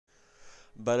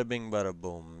Bada bing, bada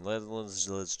boom.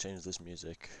 Let's change this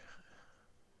music.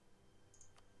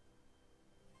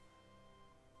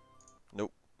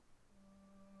 Nope.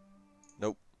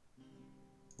 Nope.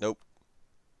 Nope.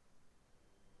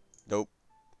 Nope.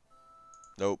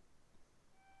 Nope.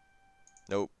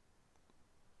 Nope.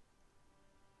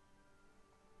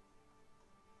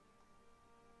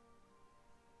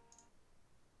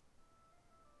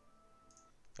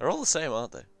 They're all the same,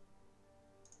 aren't they?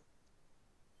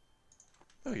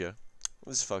 There we go.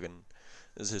 This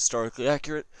is historically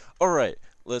accurate. Alright,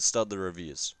 let's start the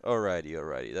reviews.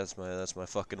 Alrighty. That's my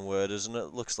fucking word, isn't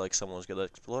it? Looks like someone's got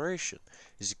exploration.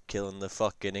 He's killing the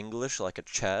fucking English like a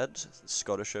Chad.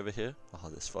 Scottish over here. Oh,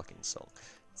 this fucking song.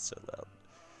 It's so loud.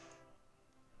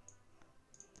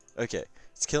 Okay,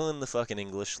 it's killing the fucking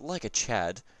English like a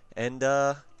Chad, and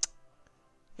yeah,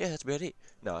 that's about it.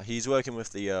 No, he's working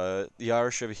with the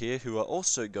Irish over here, who are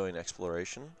also going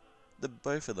exploration.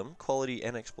 Both of them, quality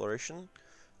and exploration.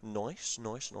 Nice.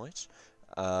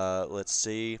 Let's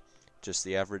see, just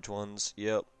the average ones.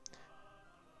 Yep.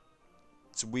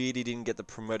 It's weird he didn't get the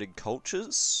promoted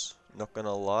cultures. Not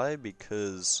gonna lie,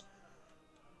 because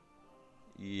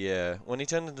yeah, when he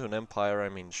turned into an empire, I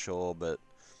mean, sure, but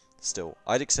still,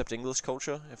 I'd accept English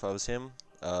culture if I was him.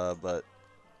 But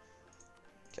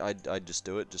I'd just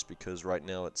do it just because right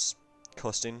now it's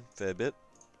costing a fair bit.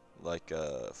 Like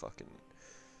fucking.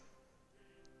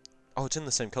 Oh, it's in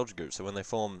the same culture group, so when they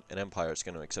form an empire, it's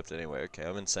going to accept it anyway. Okay,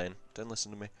 I'm insane. Don't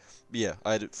listen to me. But yeah,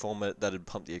 I'd form it. That'd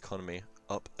pump the economy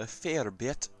up a fair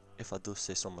bit, if I do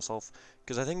say so myself.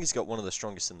 Because I think he's got one of the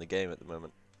strongest in the game at the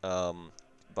moment.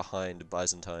 Behind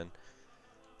Byzantine.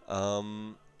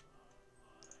 But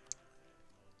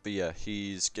yeah,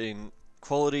 he's getting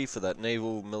quality for that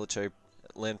naval, military,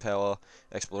 land power,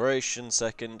 exploration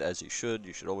second, as you should.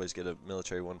 You should always get a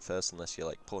military one first, unless you're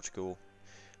like Portugal.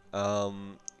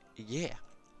 Yeah.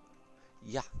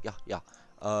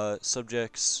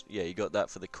 Subjects, yeah, you got that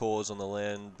for the cause on the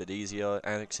land, bit easier,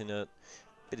 annexing it,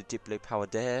 bit of diplo power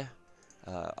there.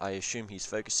 I assume he's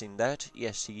focusing that.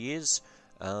 Yes, he is.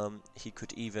 He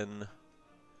could even...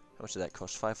 How much did that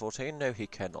cost? 514? No, he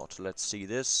cannot. Let's see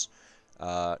this.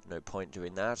 No point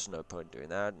doing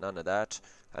that, none of that.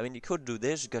 I mean, you could do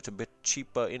this, get a bit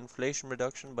cheaper inflation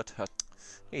reduction, but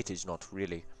it is not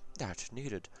really that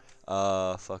needed.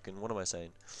 What am I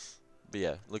saying? But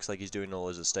yeah, looks like he's doing all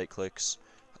his estate clicks.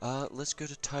 Let's go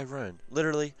to Tyrone.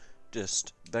 Literally,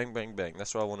 just bang, bang, bang.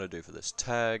 That's what I want to do for this.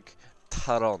 Tag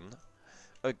Taron.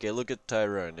 Okay, look at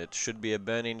Tyrone. It should be a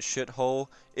burning shithole.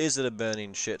 Is it a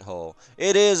burning shithole?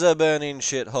 It is a burning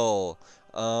shithole.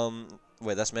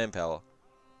 Wait, that's manpower.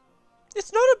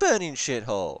 It's not a burning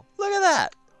shithole. Look at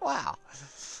that. Wow.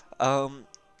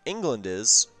 England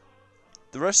is.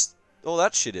 The rest, all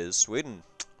that shit is. Sweden.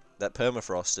 That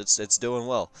permafrost, it's doing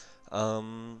well.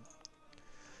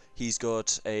 He's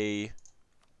got a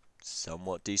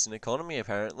somewhat decent economy,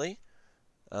 apparently.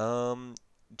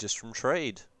 Just from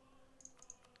trade.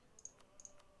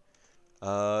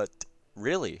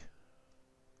 Really?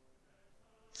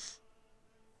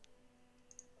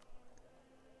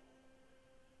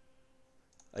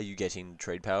 Are you getting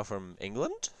trade power from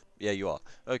England? Yeah, you are.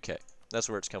 Okay, that's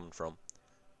where it's coming from.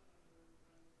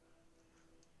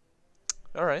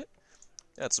 Alright.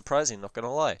 That's surprising, not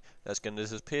gonna lie. That's gonna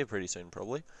disappear pretty soon,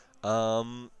 probably.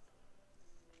 Army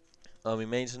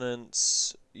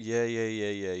maintenance.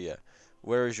 Yeah.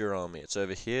 Where is your army? It's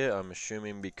over here, I'm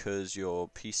assuming, because your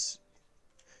peace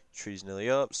tree's nearly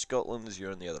up. Scotland's,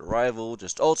 you're in the other rival.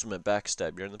 Just ultimate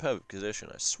backstab. You're in the perfect position,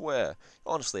 I swear.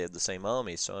 Honestly, have the same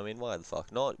army, so I mean, why the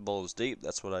fuck not? Balls deep,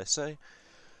 that's what I say.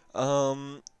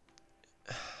 Why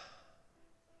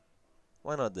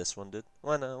not this one, dude?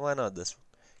 Why not this one?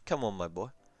 Come on, my boy.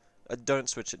 Don't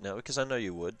switch it now, because I know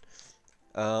you would.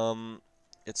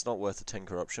 It's not worth the 10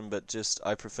 corruption, but just,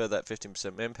 I prefer that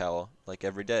 15% manpower, like,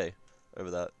 every day, over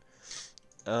that.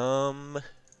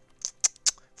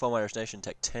 Farm Irish Nation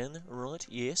Tech 10, right?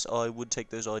 Yes, I would take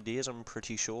those ideas, I'm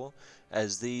pretty sure,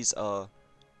 as these are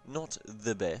not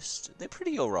the best. They're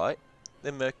pretty alright.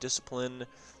 They're Merc Discipline,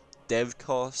 Dev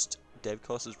Cost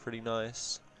is pretty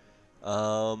nice.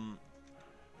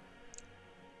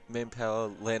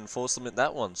 Manpower, Land Force Limit,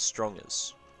 that one's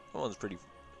strongest. That one's pretty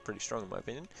strong in my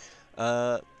opinion.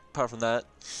 Apart from that,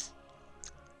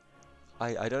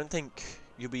 I don't think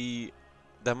you'll be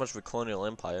that much of a colonial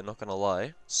empire, not gonna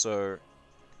lie. So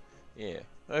yeah,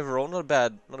 overall not a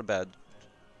bad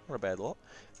lot.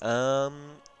 Are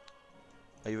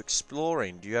you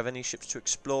exploring? Do you have any ships to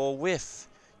explore with?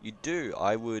 You do.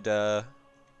 I would where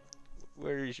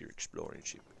is your exploring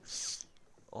ship?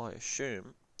 I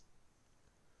assume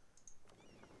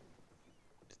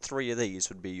 3 of these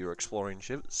would be your exploring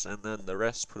ships, and then the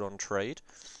rest put on trade.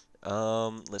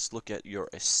 Let's look at your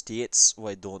estates.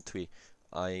 Why don't we?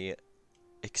 I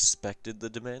expected the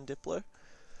demand Diplo.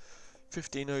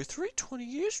 1503, 20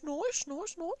 years, nice,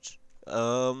 nice, nice.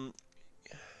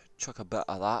 Chuck a bit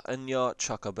of that in ya,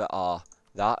 chuck a bit of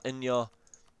that in ya,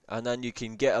 and then you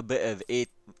can get a bit of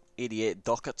 88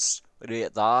 ducats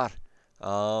right there.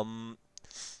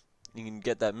 You can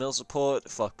get that mill support,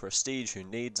 fuck prestige, who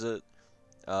needs it?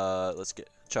 Let's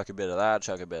chuck a bit of that,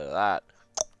 chuck a bit of that.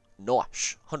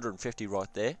 Nice, 150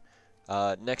 right there.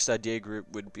 Next idea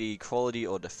group would be quality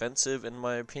or defensive, in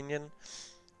my opinion.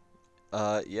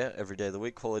 Yeah, every day of the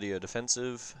week, quality or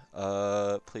defensive.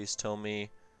 Please tell me.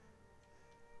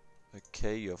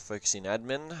 Okay, you're focusing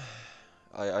admin.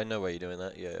 I know why you're doing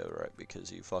that. Yeah, right,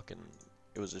 because you fucking...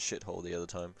 It was a shithole the other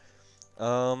time.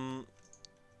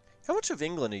 How much of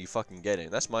England are you fucking getting?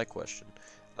 That's my question.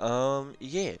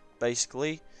 Yeah,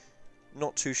 basically,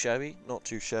 not too shabby, not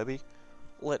too shabby.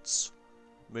 Let's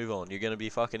move on. You're gonna be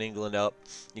fucking England up.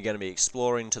 You're gonna be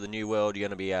exploring to the new world. You're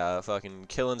gonna be fucking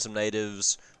killing some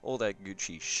natives. All that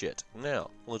Gucci shit. Now,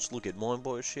 let's look at mine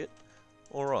boy shit.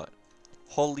 Alright.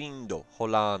 Hollando.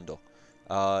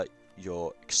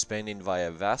 You're expanding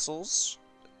via vassals.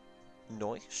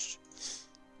 Nice.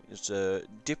 It's a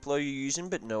Diplo you're using,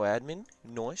 but no admin.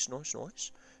 Nice, nice,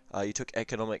 nice. You took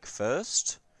economic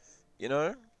first. You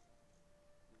know?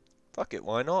 Fuck it,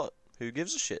 why not? Who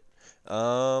gives a shit?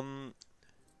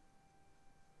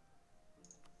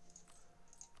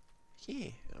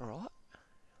 Yeah, alright.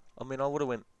 I mean, I would have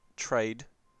went trade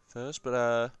first,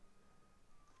 but,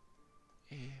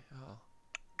 yeah, oh.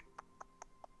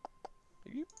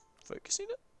 Are you focusing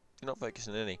it? You're not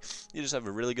focusing any. You just have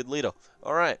a really good leader.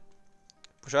 Alright.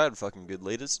 Wish I had fucking good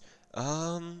leaders.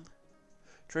 Trade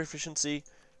efficiency,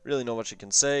 really not much I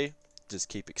can say. Just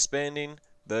keep expanding.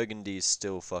 Burgundy's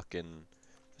still fucking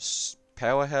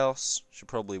powerhouse. Should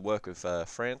probably work with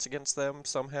France against them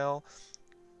somehow.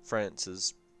 France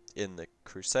is in the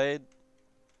crusade.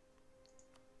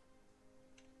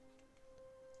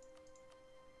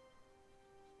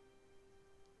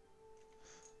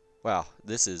 Wow,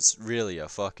 this is really a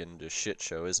fucking just shit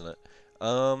show, isn't it?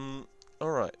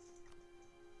 Alright.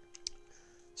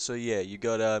 So yeah, you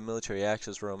got military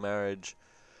access, royal marriage.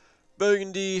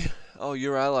 Burgundy, oh,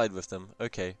 you're allied with them.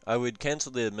 Okay, I would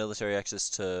cancel the military access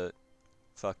to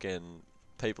fucking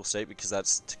Papal State because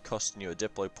that's costing you a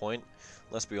Diplo point.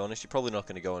 Let's be honest, you're probably not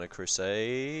going to go on a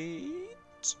crusade.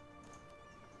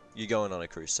 You're going on a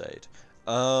crusade.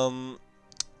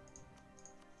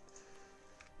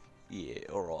 Yeah,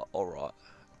 alright.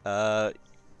 I'm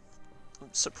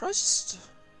surprised.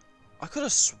 I could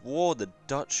have swore the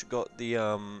Dutch got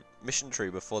the mission tree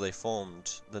before they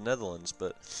formed the Netherlands,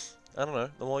 but I don't know.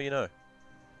 The more you know.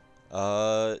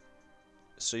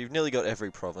 So you've nearly got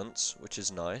every province, which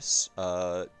is nice.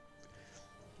 The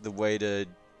way to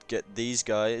get these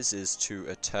guys is to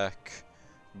attack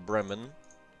Bremen,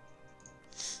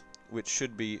 which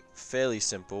should be fairly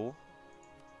simple.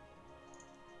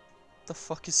 What the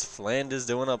fuck is Flanders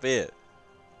doing up here?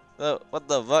 What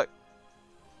the fuck?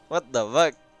 What the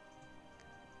fuck?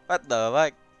 What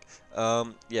the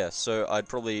fuck? Yeah, so I'd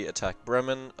probably attack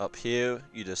Bremen up here.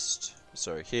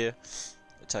 Sorry, here.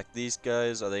 Attack these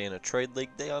guys. Are they in a trade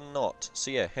league? They are not.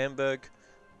 So yeah, Hamburg.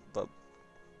 But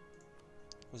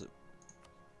was it?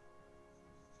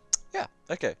 Yeah.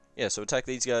 Okay. Yeah. So attack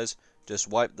these guys. Just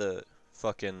wipe the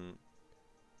fucking.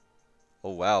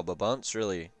 Oh wow, Brabant's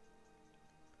really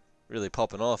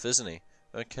popping off, isn't he?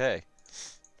 Okay.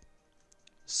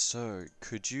 So,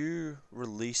 could you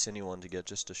release anyone to get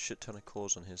just a shit ton of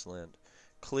cores on his land?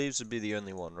 Cleves would be the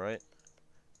only one, right?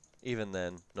 Even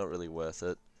then, not really worth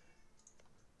it.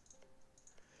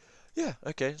 Yeah,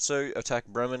 okay, so attack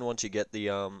Bremen once you get the,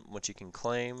 once you can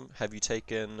claim. Have you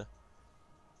taken...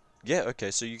 Yeah,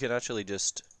 okay, so you can actually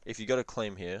just... If you got a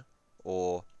claim here,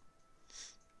 or...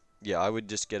 Yeah, I would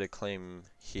just get a claim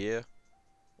here,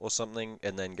 or something,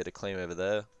 and then get a claim over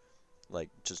there. Like,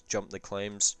 just jump the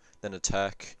claims. Then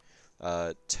attack,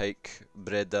 take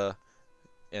Breda,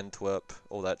 Antwerp,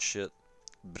 all that shit.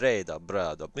 Breda,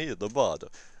 Bada.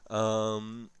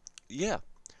 Yeah.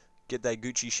 Get that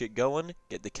Gucci shit going,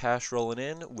 get the cash rolling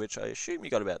in, which I assume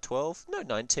you got about 12, no,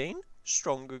 19.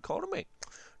 Strong economy.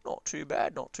 Not too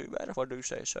bad if I do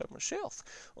say so myself.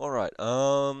 Alright,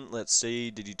 let's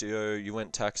see, you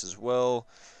went tax as well.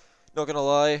 Not gonna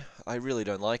lie, I really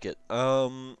don't like it.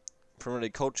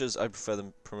 Promoted cultures, I prefer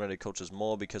the promoted cultures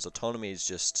more because autonomy is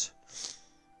just...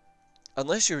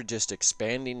 Unless you're just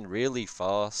expanding really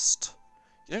fast,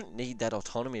 You don't need that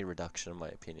autonomy reduction, in my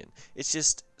opinion. It's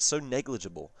just so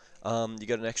negligible. You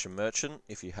got an extra merchant,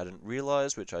 if you hadn't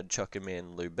realized, which I'd chuck him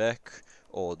in Lubeck,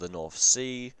 or the North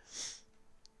Sea,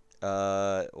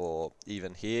 or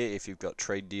even here, if you've got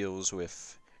trade deals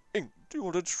with... Do you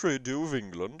want a trade deal with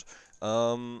England?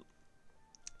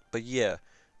 But yeah,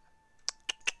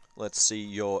 let's see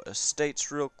your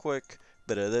estates real quick.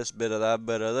 Bit of this, bit of that,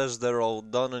 bit of this. They're all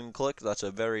done and clicked. That's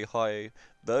a very high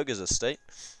burghers estate.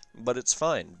 But it's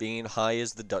fine. Being high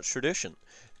is the Dutch tradition.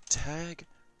 Tag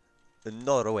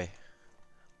Norway.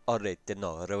 Alright,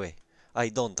 Norway. I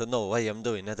don't know why I'm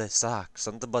doing this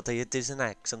accent, but it is an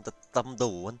accent that I'm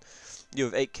doing. You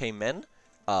have 8k men?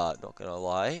 Not gonna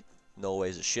lie.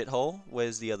 Norway's a shithole.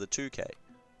 Where's the other 2k?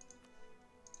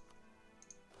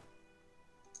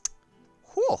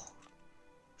 Whew.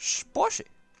 Spicy.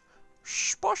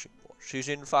 Spicy. She's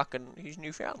in he's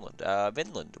Newfoundland,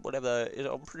 Vinland, whatever.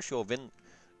 I'm pretty sure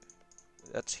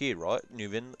that's here, right?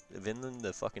 Vinland,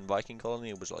 the fucking Viking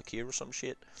colony, was like here or some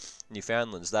shit.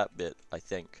 Newfoundland's that bit, I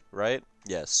think, right?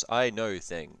 Yes, I know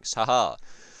things. Haha.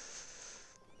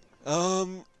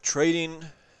 Trading,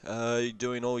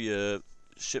 doing all your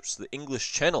ships to the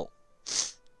English Channel.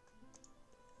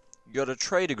 You got a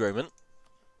trade agreement.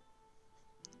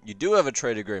 You do have a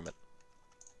trade agreement.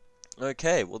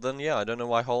 Okay, well then, yeah, I don't know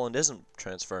why Holland isn't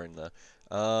transferring there.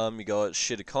 You got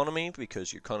shit economy,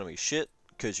 because your economy's shit,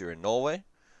 because you're in Norway.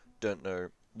 Don't know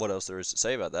what else there is to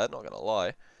say about that, not gonna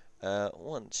lie.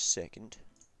 1 second.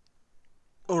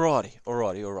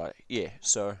 Alrighty. Yeah,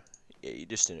 so, yeah, you're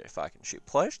just in a fucking shit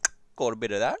place. Got a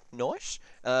bit of that, nice.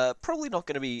 Probably not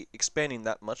gonna be expanding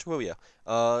that much, will ya?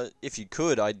 If you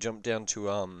could, I'd jump down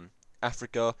to,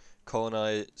 Africa,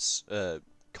 colonize,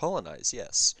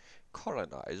 yes.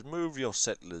 Colonize, move your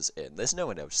settlers in. There's no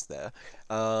one else there.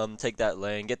 Take that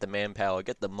land, get the manpower,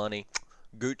 get the money.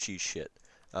 Gucci shit.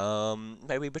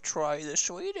 Maybe betray the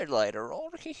Sweden later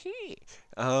on.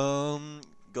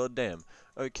 Goddamn.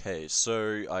 Okay,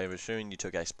 so I'm assuming you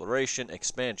took exploration,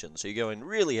 expansion. So you're going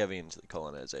really heavy into the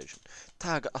colonization.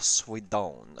 Tag a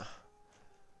Sweden.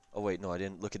 Oh wait, no, I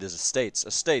didn't look at his estates.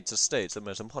 Estates, the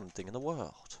most important thing in the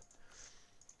world.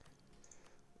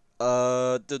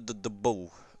 The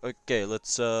bull. Okay,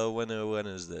 let's, when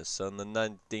is this? On the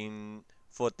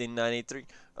 1493?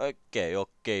 Okay.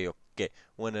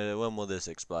 When will this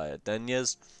expire? 10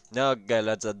 years? Okay,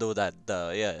 let's do that,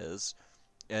 yes.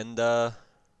 And,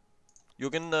 you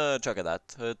can, check at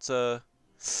that. It's,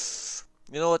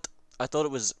 you know what? I thought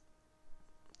it was...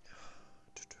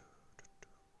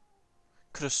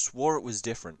 Could have swore it was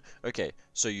different. Okay,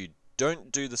 so you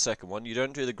don't do the second one. You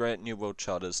don't do the Grant New World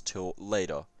Charters till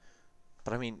later.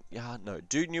 But I mean, yeah, no.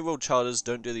 Do New World Charters,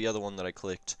 don't do the other one that I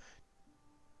clicked.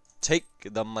 Take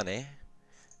the money.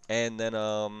 And then,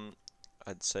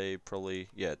 I'd say probably,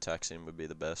 yeah, taxing would be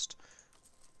the best.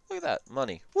 Look at that,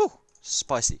 money. Woo!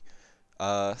 Spicy.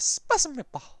 Spicy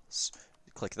meatballs.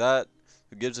 Click that.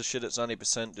 Who gives a shit, it's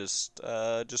 90%,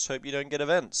 just hope you don't get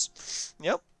events.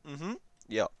 Yep,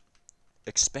 yeah.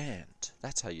 Expand.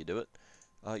 That's how you do it.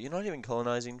 You're not even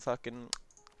colonizing fucking...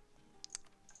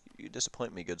 You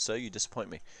disappoint me, good sir, you disappoint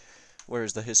me. Where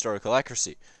is the historical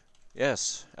accuracy?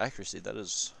 Yes, accuracy, that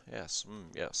is... Yes,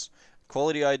 yes.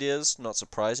 Quality ideas, not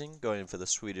surprising. Going in for the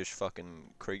Swedish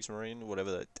fucking Kriegsmarine,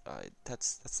 whatever that...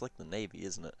 that's like the Navy,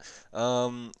 isn't it?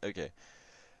 Okay.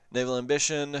 Naval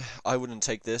ambition, I wouldn't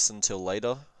take this until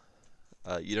later.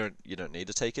 You don't need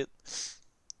to take it.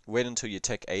 Wait until you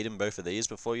tech 8 in both of these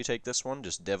before you take this one.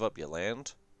 Just dev up your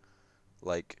land.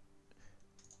 Like...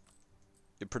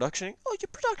 Your production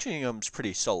income's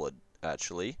pretty solid,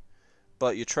 actually.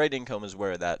 But your trade income is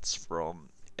where that's from.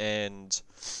 And...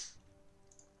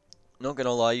 Not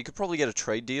gonna lie, you could probably get a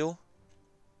trade deal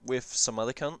with some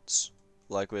other cunts.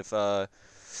 Like with,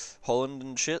 Holland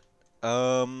and shit.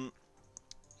 Yeah.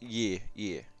 You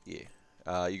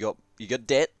got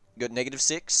debt. You got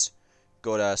 -6.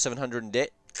 Got, 700 in debt.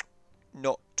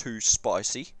 Not too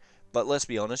spicy. But let's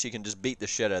be honest, you can just beat the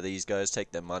shit out of these guys.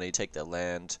 Take their money, take their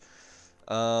land.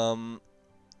 I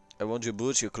want your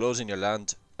boots, your clothes, and your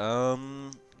land.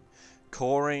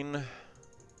 Coring.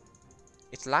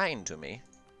 It's lying to me.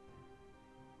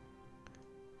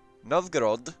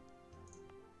 Novgorod.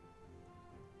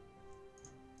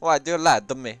 Why do you lie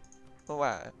to me?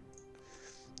 Why?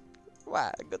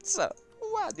 Why, good sir?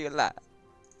 Why do you lie?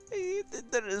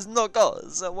 There is no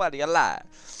cause, so why do you lie?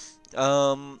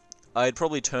 I'd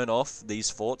probably turn off these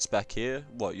forts back here.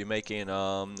 What, you're making,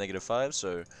 -5,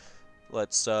 so...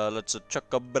 Let's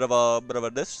chuck a bit of a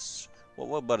this.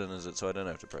 What button is it so I don't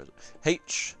have to press it?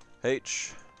 H.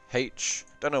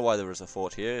 Don't know why there was a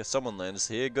fort here. If someone lands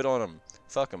here, good on them.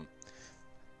 Fuck them.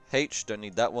 H, don't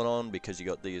need that one on because you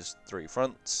got these 3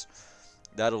 fronts.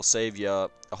 That'll save you a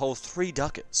whole 3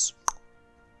 ducats.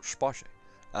 Spicy.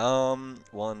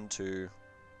 1, 2,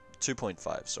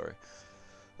 2.5, sorry.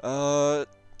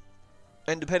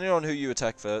 And depending on who you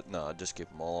attack first, nah, just keep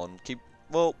them all on.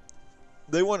 Well,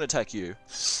 they won't attack you.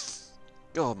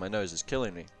 God, my nose is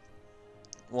killing me.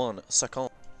 1 second.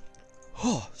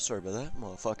 Oh, sorry about that.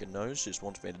 My fucking nose just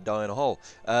wants me to die in a hole.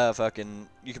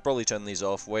 You could probably turn these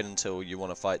off, wait until you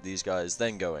want to fight these guys,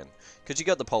 then go in. Because you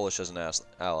got the Polish as an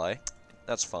ally.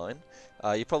 That's fine.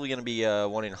 You're probably going to be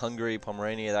wanting Hungary,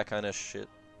 Pomerania, that kind of shit.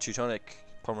 Teutonic,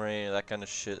 Pomerania, that kind of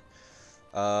shit.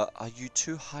 Are you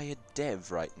too high a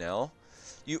dev right now?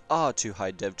 You are too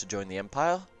high dev to join the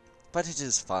Empire, but it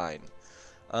is fine.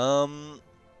 Yeah,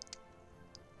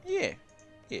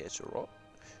 it's alright.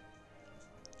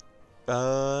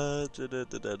 I'd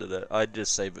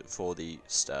just save it for the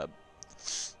stab.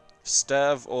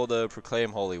 Stab or the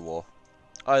Proclaim Holy War.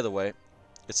 Either way,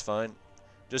 it's fine.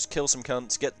 Just kill some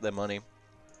cunts, get their money.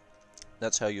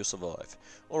 That's how you survive.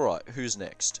 Alright, who's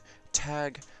next?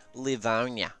 Tag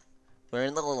Livonia. We're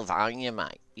in the Livonia,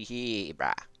 mate. Yeah,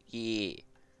 bruh. Yeah,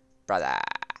 brother.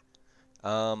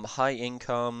 High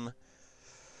income.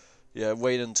 Yeah,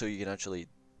 wait until you can actually,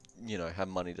 you know, have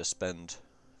money to spend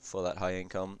for that high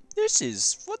income. This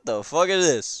is, what the fuck is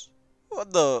this?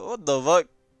 What the fuck?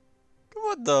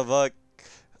 What the fuck?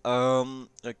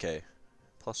 Okay.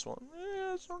 +1.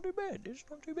 Yeah, it's not too bad. It's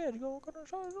not too bad. It's not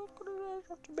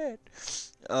too bad.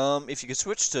 If you could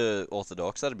switch to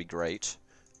Orthodox, that'd be great.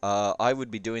 I would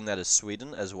be doing that as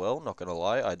Sweden as well, not gonna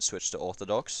lie. I'd switch to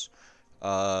Orthodox.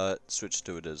 Switch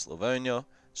to it as Livonia.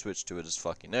 Switch to it as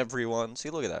fucking everyone. See,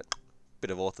 look at that.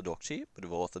 Bit of Orthodox here, bit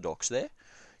of Orthodox there.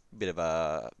 Bit of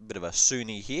a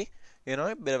Sunni here, you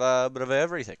know, bit of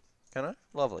everything, you know,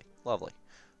 lovely, jubbly.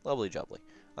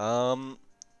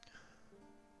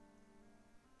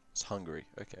 It's Hungary,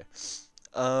 okay.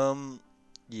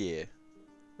 Yeah,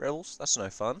 rebels, that's no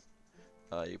fun.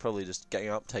 You're probably just gang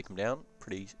up, take them down,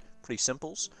 pretty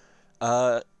simples.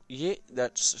 Yeah,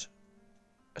 that's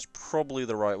probably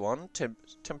the right one.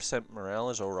 10%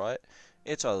 morale is alright.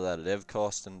 It's either that or dev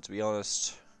cost, and to be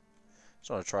honest, it's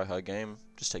not a try-hard game.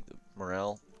 Just take the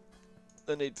morale.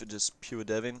 No need for just pure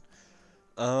deving.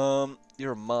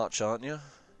 You're a march, aren't you?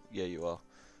 Yeah, you are.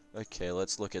 Okay,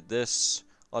 let's look at this.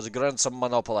 Let's grant some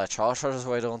monopoly charters,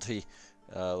 why don't we?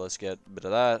 Let's get a bit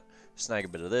of that. Snag a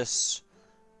bit of this.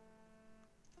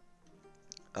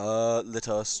 Let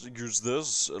us use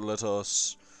this. Let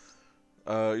us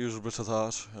use a bit of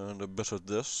that and a bit of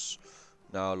this.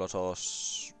 Now let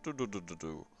us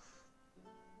do.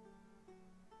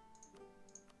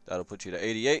 That'll put you to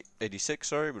 88, 86,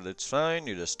 sorry, but it's fine.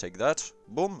 You just take that.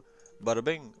 Boom. Bada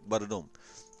bing, bada doom.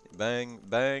 Bang,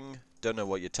 bang. Don't know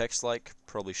what your tech's like.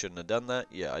 Probably shouldn't have done that.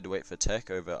 Yeah, I'd wait for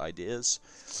tech over ideas.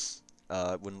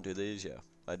 Wouldn't do these, yeah.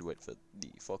 I'd wait for the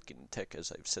fucking tech,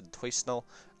 as I've said twice now.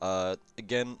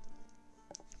 Again,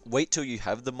 wait till you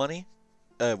have the money.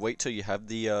 Wait till you have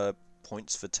the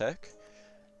points for tech.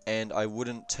 And I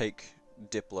wouldn't take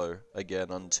Diplo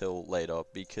again until later,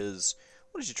 because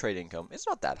what is your trade income? It's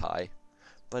not that high.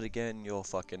 But again, you're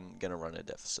fucking gonna run a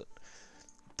deficit.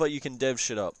 But you can dev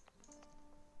shit up.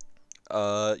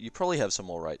 You probably have some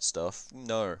alright stuff.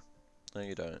 No. No,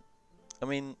 you don't. I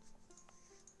mean,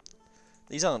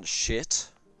 these aren't shit.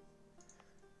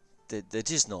 They're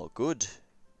just not good,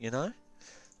 you know?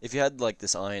 If you had, like,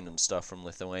 this iron and stuff from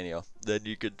Lithuania, then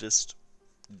you could just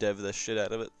dev the shit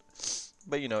out of it.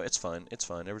 But, you know, it's fine. It's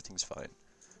fine. Everything's fine.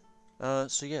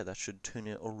 So yeah, that should turn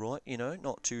out alright, you know?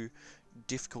 Not too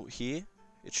difficult here.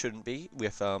 It shouldn't be.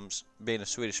 With, being a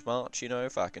Swedish march, you know,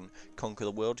 if I can conquer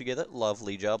the world together.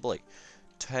 Lovely jubbly.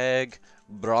 Tag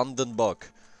Brandenburg.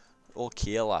 Or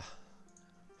Kiela.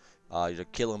 You're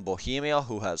killing Bohemia,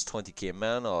 who has 20k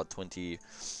men, or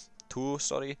 22,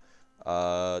 sorry.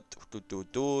 You're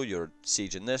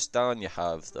sieging this down. You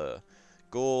have the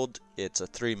gold. It's a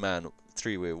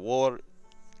three-way war,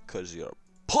 because you're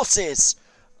pussies!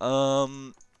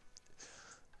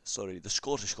 Sorry, the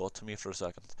Scottish got to me for a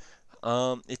second.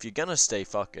 If you're gonna stay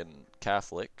fucking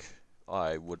Catholic,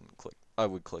 I wouldn't click. I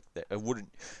would click that. I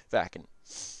wouldn't. Fucking.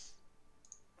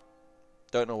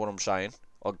 Don't know what I'm saying.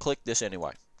 I'll click this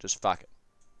anyway. Just fuck it.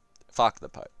 Fuck the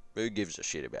Pope. Who gives a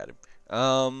shit about him?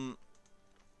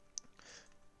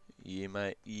 Yeah,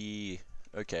 mate. Yeah.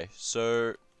 Okay,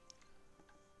 so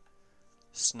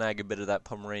snag a bit of that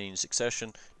Pomeranian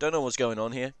succession. Don't know what's going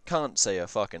on here. Can't say a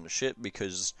fucking shit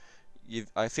because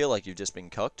I feel like you've just been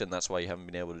cucked, and that's why you haven't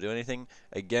been able to do anything.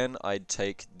 Again, I'd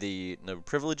take the noble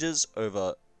privileges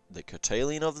over the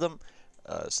curtailing of them.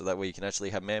 so that way you can actually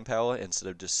have manpower instead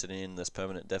of just sitting in this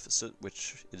permanent deficit,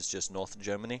 which is just North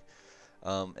Germany.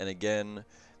 And again,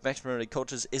 maximum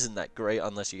agriculture isn't that great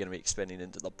unless you're going to be expanding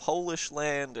into the Polish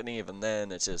land, and even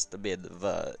then, it's just a bit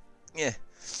of yeah,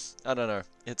 I don't know.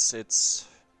 It's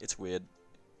weird.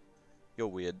 You're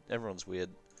weird. Everyone's weird.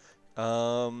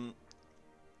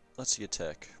 Let's see your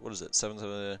tech. What is it?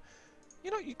 7. You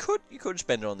know, you could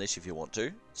spend it on this if you want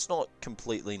to. It's not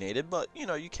completely needed, but you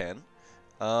know you can.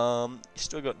 You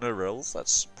still got no rails.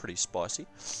 That's pretty spicy.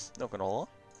 Not gonna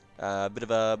lie. Bit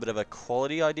of a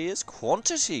quality ideas.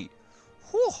 Quantity.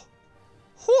 Whew.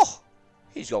 Whew.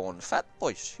 He's going fat,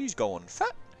 boys. He's going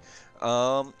fat.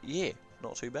 Yeah,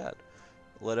 not too bad.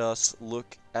 Let us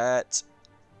look at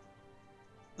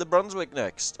the Brunswick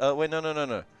next. Wait,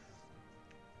 no.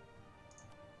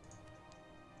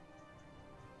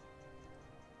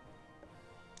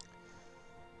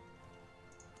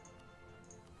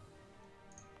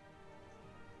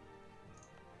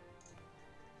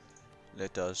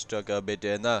 Let us talk a bit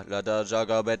in there. Let us talk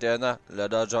a bit in there.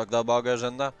 Let us talk the buggers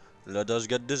in there. Let us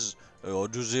get this. Oh,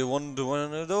 do they want to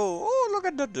oh, look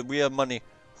at that. We have money.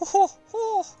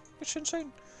 Oh, it's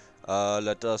insane.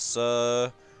 Let us,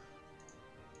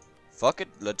 fuck it.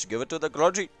 Let's give it to the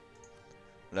clergy.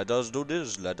 Let us do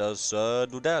this. Let us,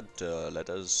 do that. Let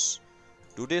us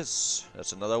do this.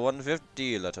 That's another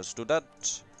 150. Let us do that.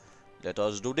 Let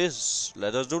us do this.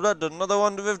 Let us do that. Another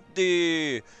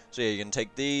 150. So yeah, you can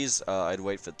take these. I'd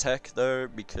wait for tech though,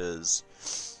 because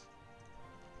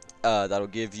that'll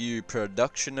give you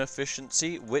production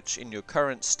efficiency, which in your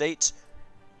current state,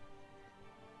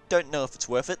 don't know if it's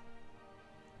worth it.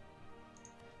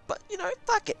 But you know,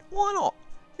 fuck it. Why not?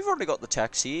 You've already got the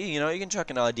tax here. You know, you can chuck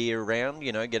an idea around.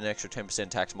 You know, get an extra 10%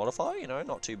 tax modifier. You know,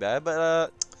 not too bad. But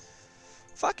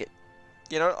fuck it.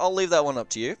 You know, I'll leave that one up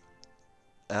to you.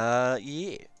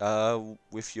 Yeah.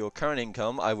 With your current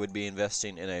income, I would be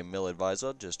investing in a mill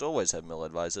advisor. Just always have mill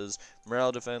advisors.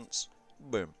 Morale defense.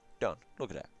 Boom. Done.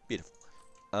 Look at that. Beautiful.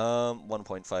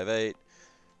 1.58.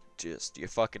 Just, you're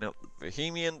fucking up the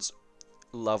Bohemians.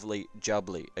 Lovely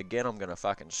jubbly. Again, I'm gonna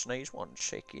fucking sneeze 1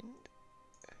 second.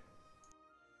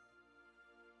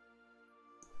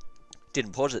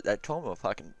 Didn't pause it that time. I'm a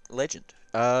fucking legend.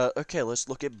 Okay, let's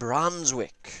look at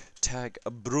Brunswick. Tag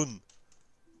a Brun.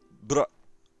 Bruh.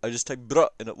 I just tagged bruh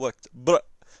and it worked. Bruh.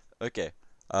 Okay.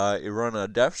 You run a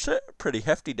deficit. Pretty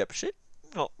hefty deficit.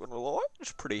 Not gonna lie.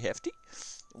 It's pretty hefty.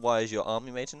 Why is your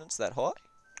army maintenance that high?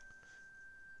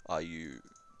 Are you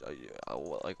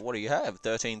like, what do you have?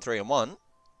 13, 3, and 1?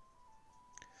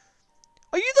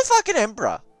 Are you the fucking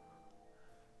emperor?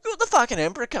 You're the fucking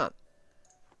emperor, cunt.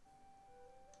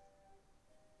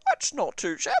 That's not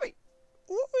too shabby.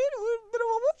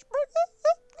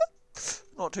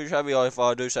 Not too shabby, if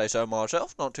I do say so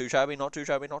myself. Not too shabby, not too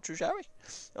shabby, not too shabby.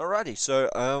 Alrighty, so,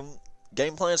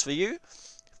 game plans for you.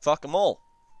 Fuck them all.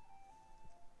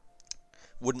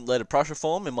 Wouldn't let a Prussia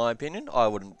form, in my opinion. I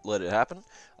wouldn't let it happen.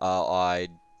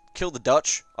 I'd kill the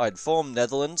Dutch. I'd form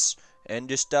Netherlands. And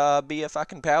just, be a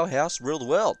fucking powerhouse. Rule the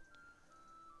world.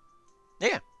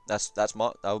 Yeah,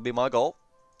 that would be my goal.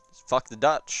 Fuck the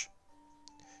Dutch.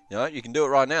 You know, you can do it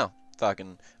right now.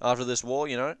 Fucking, after this war,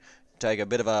 you know. Take a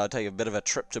bit of a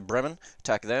trip to Bremen,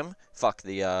 attack them, fuck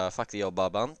the old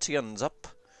Barbantians up,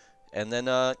 and then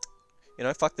you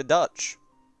know, fuck the Dutch.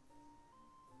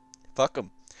 Fuck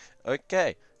them.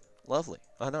 Okay, lovely.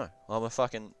 I know. I'm a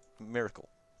fucking miracle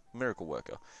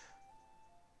worker.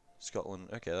 Scotland.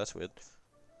 Okay, that's weird.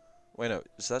 Wait, no,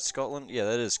 is that Scotland? Yeah,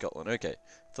 that is Scotland. Okay,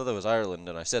 I thought that was Ireland,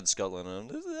 and I said Scotland,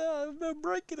 and I'm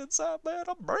breaking inside, man.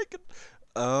 I'm breaking.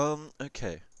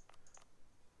 Okay.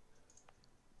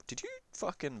 Did you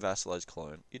fucking vassalize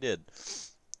Cologne? You did.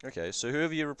 Okay, so who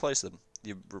have you replaced them?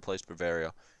 You replaced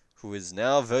Bavaria, who is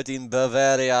now voting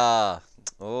Bavaria.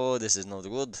 Oh, this is not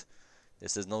good.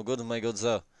 This is not good, my good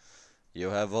sir.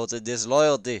 You have voted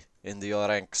disloyalty into your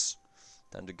ranks.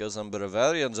 Time to kill some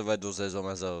Bavarians, if I do say so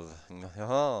myself.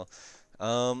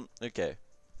 Okay.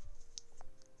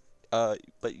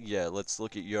 But yeah, let's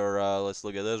look at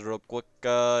this real quick.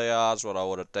 Yeah, that's what I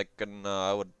would have taken.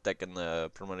 I would have taken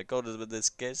the permanent quotas with this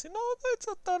case. You know, it's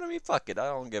autonomy. Fuck it. I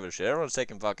don't give a shit. Everyone's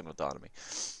taking fucking autonomy.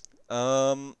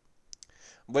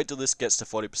 Wait till this gets to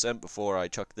 40% before I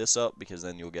chuck this up, because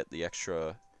then you'll get the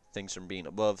extra things from being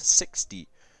above 60.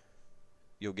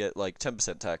 You'll get like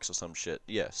 10% tax or some shit.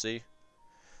 Yeah, see?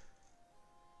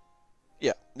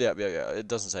 Yeah. It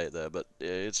doesn't say it there, but yeah,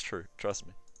 it's true. Trust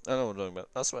me. I know what I'm talking about.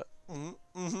 I swear.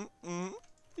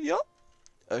 Yup.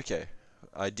 Okay.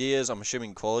 Ideas, I'm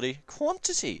assuming quality.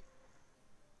 Quantity!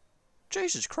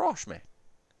 Jesus Christ, man.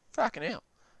 Fucking hell.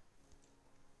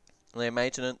 Land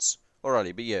maintenance.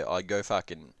 Alrighty, but yeah, I'd go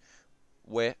fucking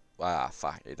where? Ah,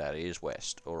 fuck, that is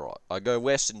west. Alright. I go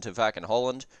west into fucking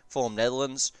Holland, form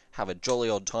Netherlands, have a jolly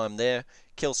old time there,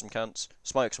 kill some cunts,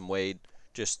 smoke some weed,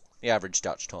 just the average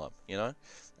Dutch time, you know?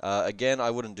 Again,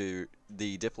 I wouldn't do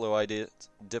the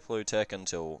Diplo tech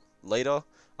until later.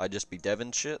 I'd just be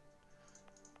Devon shit.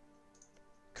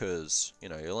 Because, you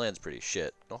know, your land's pretty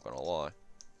shit, not gonna lie.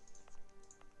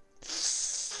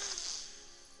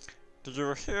 Did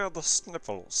you hear the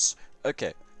sniffles?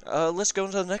 Okay, let's go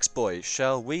into the next boy,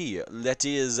 shall we? That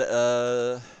is,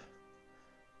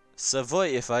 Savoy,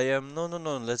 if I am... No,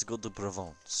 let's go to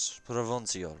Provence.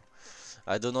 Provincial.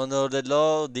 I do not know the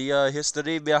law, the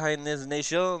history behind this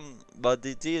nation, but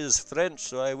it is French,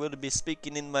 so I will be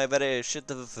speaking in my very shit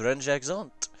of a French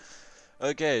accent.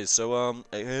 Okay, so,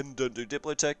 again, don't do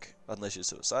Diplotech unless you're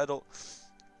suicidal.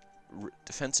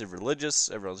 Defensive religious,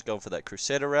 everyone's going for that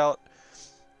Crusader route.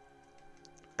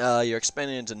 You're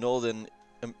expanding into northern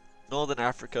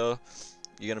Africa.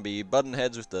 You're going to be butting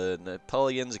heads with the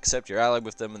Napoleons, except you're allied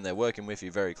with them and they're working with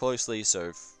you very closely,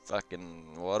 so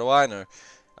fucking, what do I know?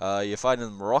 You're fighting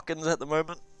the Moroccans at the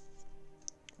moment.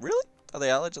 Really? Are they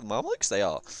allied to the Mamluks? They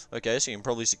are. Okay, so you can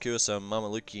probably secure some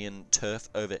Mamlukian turf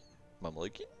over...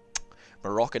 Mamlukian?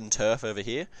 Moroccan turf over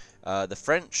here. The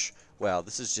French... Wow,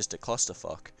 this is just a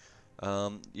clusterfuck.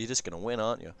 You're just gonna win,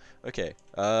 aren't you? Okay,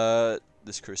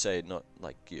 this crusade, not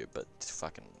like you, but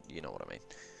fucking, you know what I mean.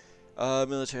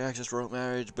 Military access, royal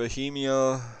marriage,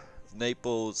 Bohemia,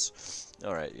 Naples.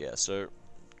 Alright, yeah, so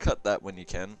cut that when you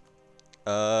can.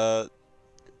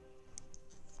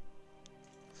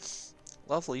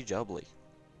 Lovely jubbly.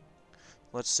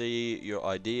 Let's see your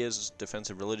ideas.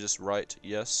 Defensive religious, right,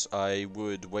 yes. I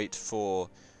would wait for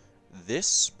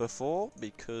this before,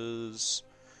 because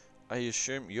I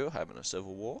assume you're having a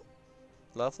civil war.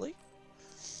 Lovely.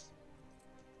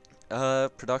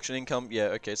 Production income, yeah,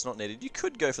 okay, it's not needed. You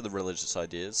could go for the religious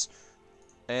ideas.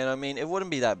 And, I mean, it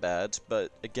wouldn't be that bad,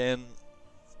 but, again...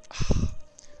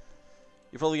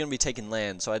 You're probably going to be taking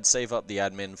land, so I'd save up the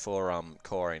admin for,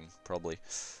 coring, probably.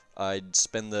 I'd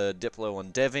spend the Diplo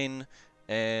on Devin,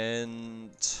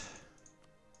 and...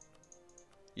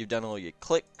 You've done all your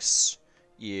clicks.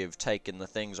 You've taken the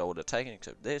things I would have taken,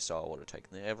 except this I would have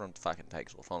taken. Everyone fucking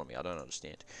takes autonomy, I don't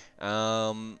understand.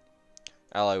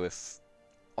 Ally with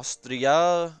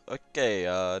Austria. Okay,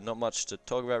 not much to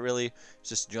talk about really. It's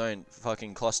just a giant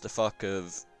fucking clusterfuck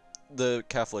of the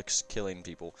Catholics killing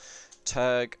people.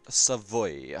 Tag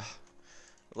Savoy.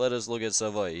 Let us look at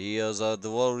Savoy. He has the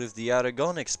war with the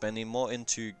Aragon, expanding more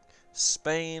into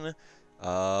Spain.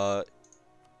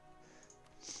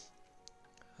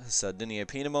 Sardinia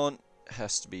Piedmont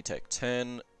has to be Tech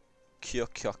 10. Kyo.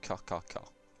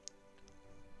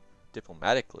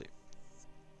 Diplomatically.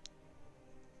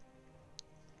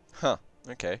 Huh,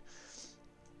 okay.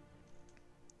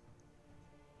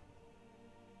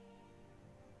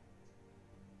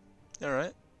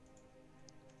 Alright.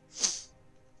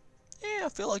 Yeah, I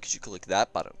feel like you should click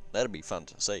that button. That'd be fun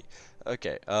to see.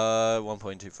 Okay,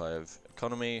 1.25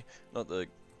 economy. Not the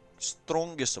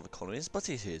strongest of economies, but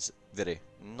it is very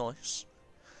nice.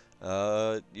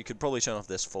 You could probably turn off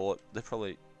this fort. They're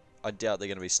probably... I doubt they're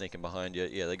going to be sneaking behind you.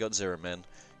 Yeah, they got 0 men.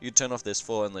 You turn off this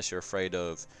fort unless you're afraid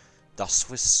of the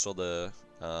Swiss or the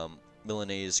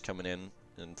Milanese coming in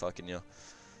and fucking you.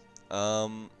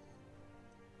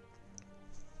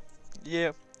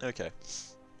 Yeah, okay.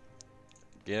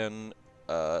 Again,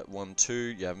 1, 2,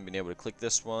 you haven't been able to click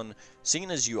this one.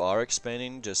 Seeing as you are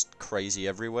expanding just crazy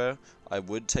everywhere, I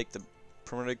would take the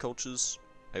primitive cultures.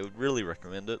 I would really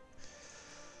recommend it.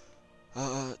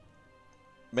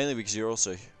 Mainly because you're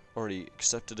also already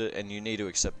accepted it, and you need to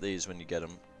accept these when you get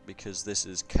them, because this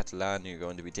is Catalan. You're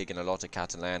going to be taking a lot of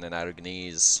Catalan and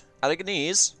Aragonese.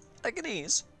 Aragonese?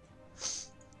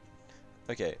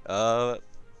 Okay,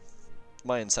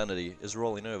 my insanity is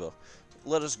rolling over.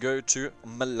 Let us go to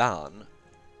Milan.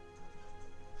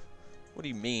 What do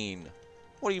you mean?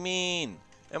 What do you mean?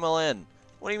 MLN.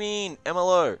 What do you mean?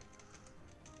 MLO.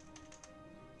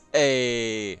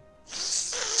 Hey.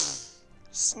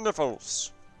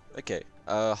 Sniffles. Okay.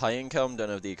 High income. Don't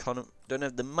have the don't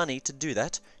have the money to do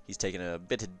that. He's taken a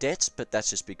bit of debt, but that's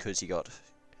just because he got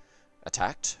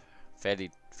attacked.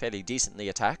 Fairly decently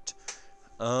attacked.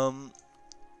 Fuck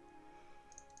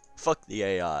the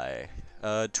AI.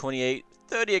 28,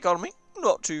 30 economy.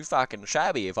 Not too fucking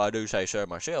shabby, if I do say so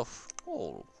myself.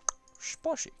 Oh,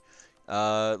 splashy.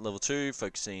 Level 2,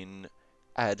 focusing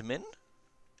admin.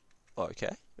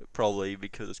 Okay, probably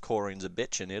because Corin's a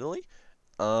bitch in Italy.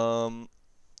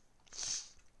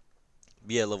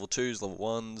 Yeah, level 2s, level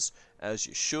 1s, as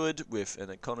you should, with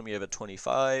an economy over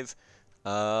 25.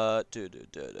 What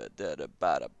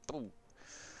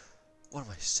am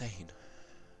I saying?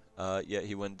 Yeah,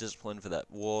 he went disciplined for that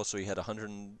war, so he had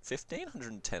 115,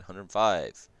 110,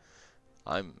 105.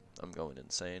 I'm going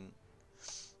insane.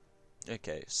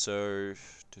 Okay, so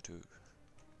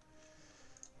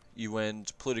you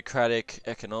went plutocratic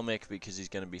economic because he's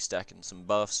going to be stacking some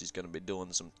buffs, he's going to be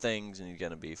doing some things, and he's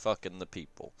going to be fucking the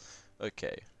people.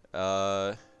 Okay,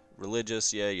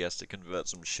 religious, yeah, he has to convert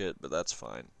some shit, but that's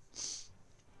fine.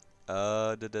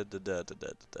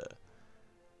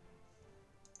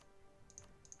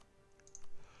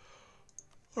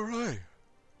 Alright.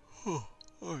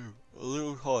 I'm a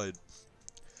little tired.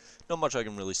 Not much I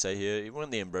can really say here. You won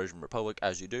the Ambrosian Republic,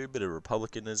 as you do. Bit of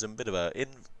republicanism, bit of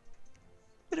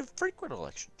frequent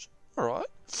elections. Alright.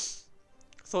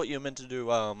 Thought you were meant to do,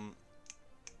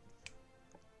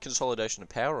 consolidation of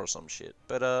power or some shit.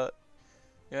 But,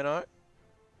 you know,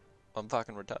 I'm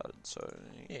fucking retarded, so,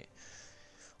 yeah.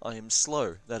 I am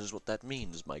slow. That is what that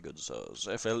means, my good sirs.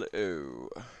 FLO.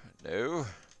 No.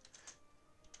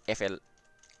 FLN.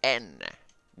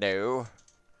 No.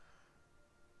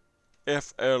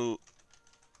 FL.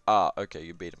 Ah, okay,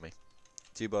 you beat me.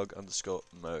 Debug underscore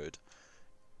mode.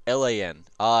 LAN.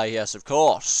 Ah, yes, of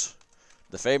course.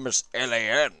 The famous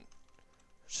LAN.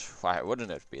 Why wouldn't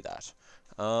it be that?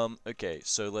 Okay,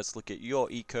 so let's look at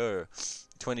your eco.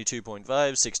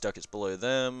 22.5, 6 ducats below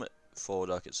them, 4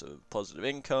 ducats of positive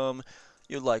income.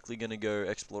 You're likely gonna go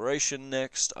exploration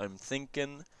next, I'm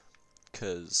thinking,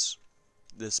 because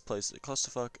this place is a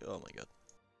clusterfuck. Oh my god.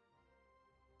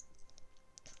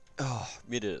 Oh,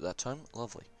 muted at that time.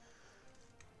 Lovely.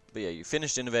 But yeah, you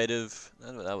finished innovative.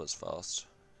 That was fast.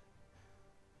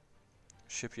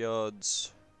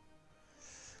 Shipyards.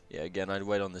 Yeah, again, I'd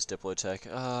wait on this Diplotech.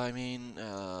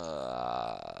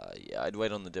 Yeah, I'd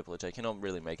wait on the Diplotech. You're not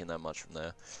really making that much from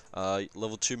there.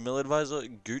 Level 2 Mill Advisor,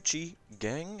 Gucci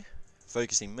Gang.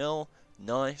 Focusing Mill,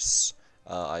 nice.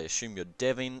 I assume you're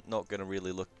deving, not going to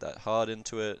really look that hard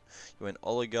into it. You went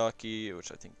Oligarchy,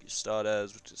 which I think you start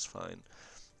as, which is fine.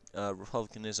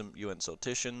 Republicanism, UN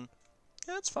Sortition.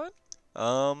 Yeah, that's fine.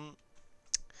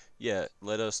 Yeah,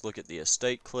 let us look at the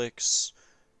estate clicks.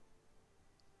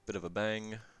 Bit of a bang.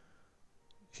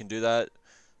 You can do that.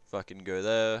 Fucking go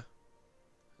there.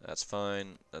 That's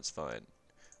fine. That's fine.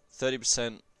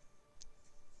 30%.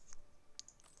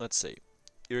 Let's see.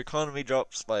 Your economy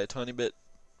drops by a tiny bit,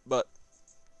 but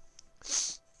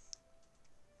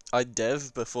I'd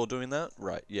dev before doing that.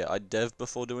 Right, yeah, I'd dev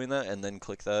before doing that, and then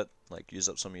click that. Like, use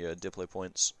up some of your Diplo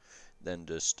points, then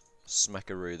just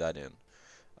smackaroo that in.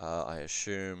 I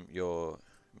assume your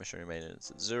missionary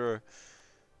maintenance is 0.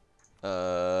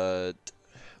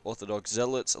 Orthodox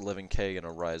Zealots, 11k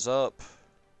gonna rise up.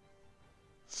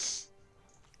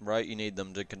 Right, you need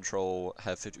them to control,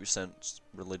 have 50%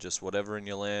 religious whatever in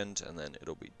your land, and then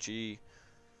it'll be G.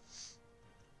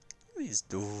 Look at these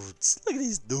dudes. Look at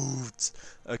these dudes.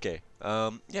 Okay,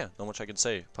 yeah, not much I can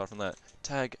say apart from that.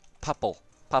 Tag Papal.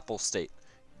 Papal state.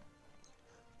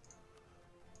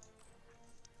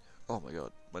 Oh my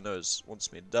god, my nose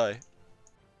wants me to die.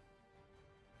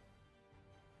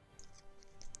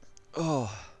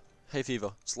 Oh, hay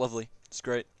fever. It's lovely. It's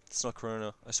great. It's not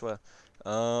corona, I swear.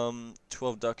 12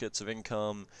 ducats of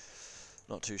income.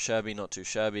 Not too shabby, not too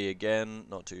shabby again.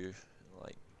 Not too,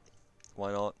 like,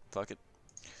 why not? Fuck it.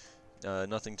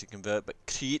 Nothing to convert but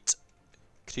Crete.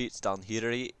 Crete's down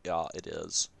here. Yeah, it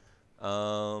is.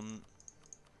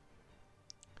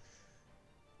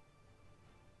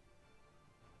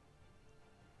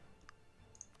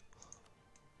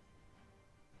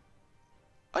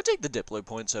 I take the Diplo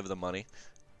points over the money.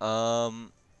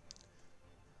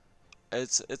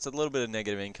 It's a little bit of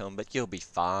negative income, but you'll be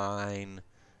fine.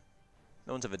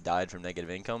 No one's ever died from negative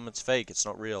income. It's fake. It's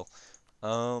not real.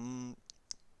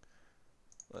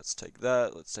 Let's take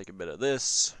that. Let's take a bit of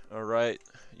this. Alright.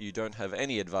 You don't have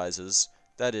any advisors.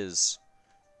 That is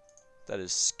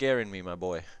scaring me, my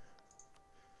boy.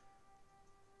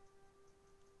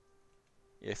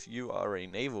 If you are a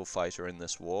naval fighter in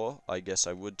this war, I guess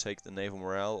I would take the naval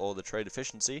morale or the trade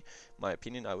efficiency. In my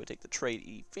opinion, I would take the trade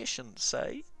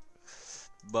efficiency.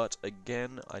 But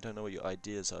again, I don't know what your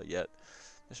ideas are yet.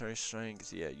 Missionary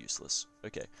strength, yeah, useless.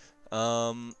 Okay.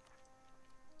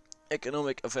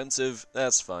 Economic offensive,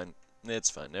 that's fine. It's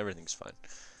fine. Everything's fine.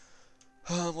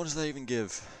 What does that even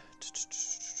give?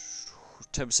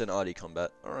 10% RD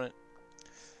combat. Alright.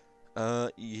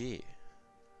 Yeah.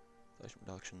 Inflation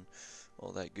reduction.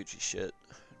 All that Gucci shit.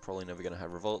 Probably never gonna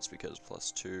have revolts because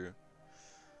 +2.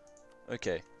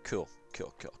 Okay, cool.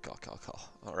 Cool.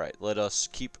 Alright, let us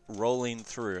keep rolling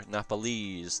through.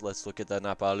 Nepalese. Let's look at the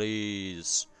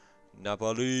Nepalese.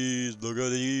 Nepalese, look at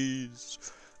these.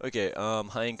 Okay,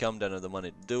 high income, don't have the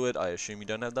money to do it. I assume you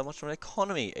don't have that much of an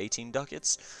economy. 18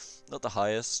 ducats, not the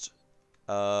highest.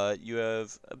 You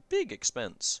have a big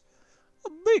expense. A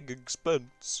big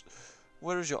expense.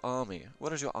 Where is your army?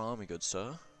 Where is your army, good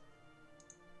sir?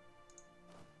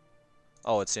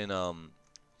 Oh, it's in,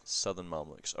 Southern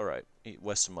Mamluks. Alright,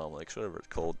 Western Mamluks, whatever it's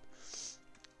called.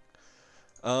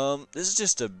 This is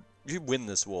just a... You win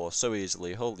this war so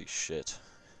easily, holy shit.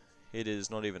 It is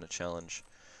not even a challenge.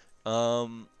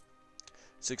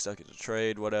 6 ducats to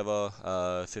trade, whatever.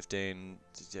 15...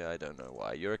 Yeah, I don't know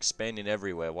why. You're expanding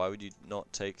everywhere, why would you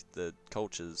not take the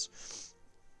cultures?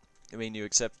 I mean, you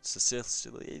accept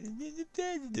Sicily. You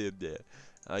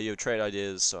have trade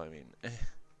ideas, so I mean...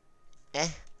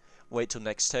 Wait till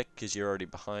next tech, because you're already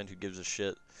behind, who gives a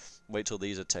shit. Wait till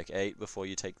these are tech 8 before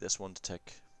you take this one to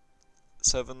tech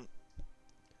 7.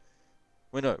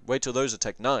 Wait, no, wait till those are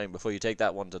tech 9 before you take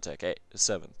that one to tech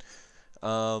 7.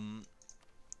 And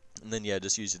then, yeah,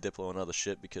 just use your Diplo and other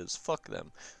shit, because fuck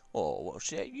them. Oh, well,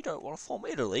 shit, you don't want to form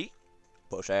Italy?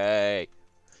 Pussy!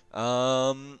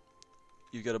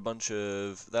 You got a bunch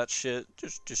of that shit,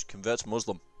 just convert to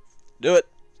Muslim. Do it!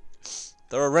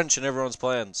 Throw a wrench in everyone's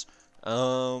plans.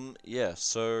 Yeah,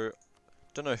 so,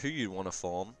 don't know who you'd want to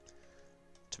form,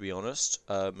 to be honest.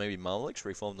 Maybe Mamluks,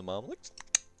 reform the Mamluks?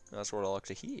 That's what I like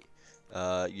to hear.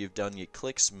 You've done your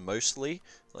clicks mostly.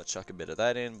 Let's chuck a bit of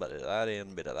that in, bit of that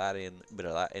in, bit of that in, bit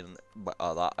of that in, bit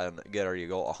of that in. There you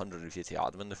go, 150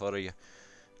 admin for you.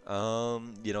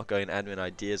 You're not going admin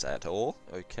ideas at all.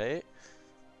 Okay.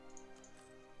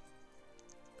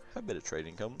 A bit of trade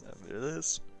income, a bit of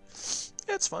this.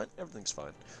 Yeah, it's fine. Everything's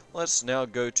fine. Let's now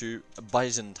go to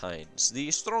Byzantines, the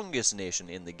strongest nation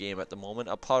in the game at the moment,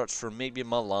 apart from maybe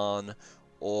Milan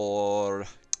or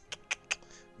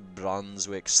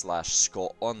Brunswick /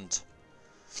 Scotland.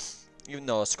 Even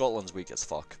though Scotland's weak as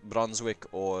fuck. Brunswick,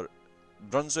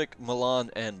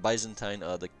 Milan, and Byzantine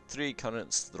are the 3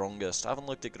 current strongest. I haven't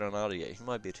looked at Granada yet. He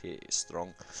might be pretty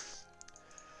strong.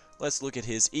 Let's look at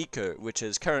his eco, which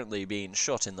is currently being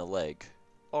shot in the leg.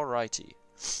 Alrighty.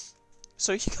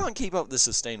 So he can't keep up the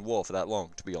sustained war for that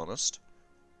long, to be honest.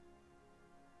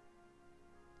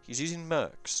 He's using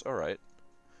mercs. Alright.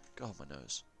 God, my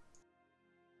nose.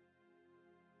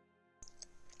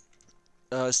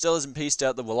 Still hasn't pieced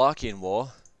out the Wallachian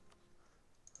War.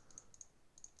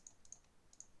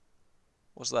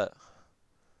 What's that?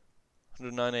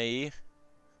 109 AE?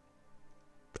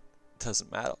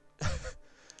 Doesn't matter.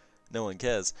 No one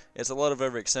cares. It's a lot of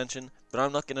overextension, but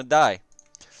I'm not gonna die.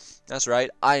 That's right,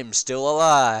 I'm still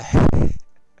alive.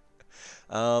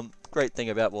 Great thing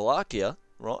about Wallachia,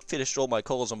 right? Finished all my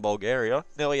calls on Bulgaria.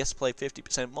 Now he has to play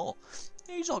 50% more.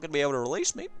 He's not gonna be able to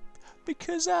release me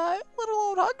because little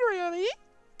old Hungary over here,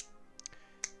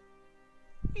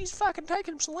 he's fucking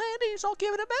taking some land. He's not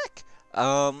giving it back.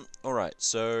 Alright,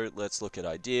 so let's look at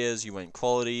ideas. You went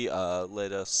quality.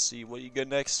 Let us see what you go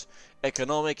next.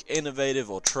 Economic, innovative,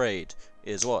 or trade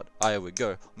is what I would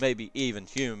go. Maybe even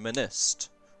humanist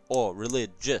or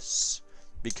religious,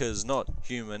 because not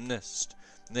humanist,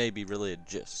 maybe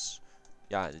religious.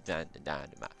 Yeah,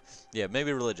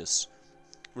 maybe religious.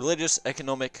 Religious,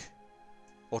 economic,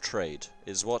 or trade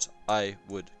is what I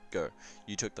would go.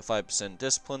 You took the 5%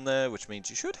 discipline there, which means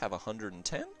you should have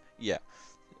 110. Yeah.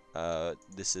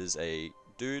 This is a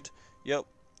dude. Yep.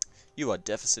 You are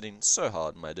deficiting so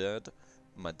hard, my dad.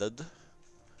 My dad.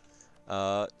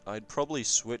 I'd probably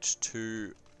switch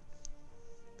to...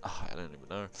 I don't even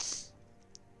know.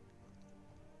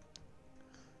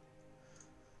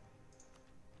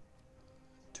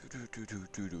 There's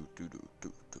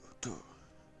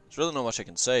really not much I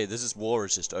can say. This war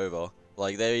is just over.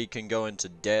 Like, they can go into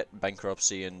debt,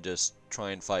 bankruptcy, and just try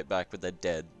and fight back, but they're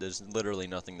dead. There's literally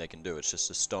nothing they can do. It's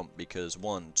just a stomp, because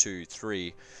 1, 2,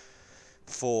 3,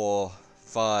 4,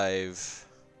 5...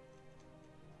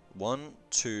 1,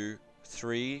 2,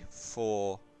 3,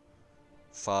 4,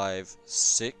 5,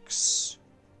 6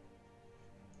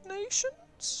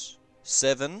 nations?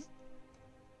 7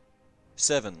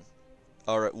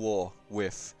 are at war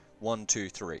with 1, 2,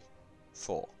 3,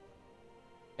 4.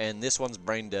 And this one's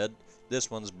brain dead.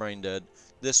 This one's brain dead.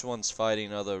 This one's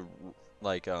fighting other,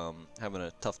 like, having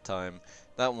a tough time.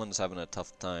 That one's having a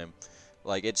tough time.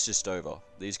 Like, it's just over.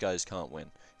 These guys can't win.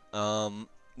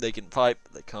 They can fight,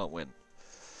 but they can't win.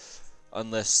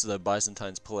 Unless the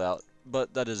Byzantines pull out.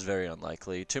 But that is very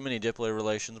unlikely. Too many diplo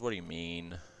relations, what do you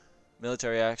mean?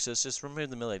 Military access, just remove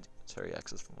the military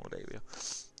access from Moldavia.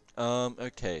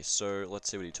 Okay, so let's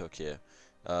see what he took here.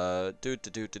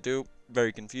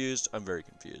 Very confused. I'm very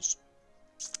confused.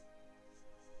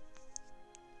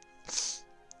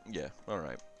 Yeah,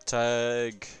 alright.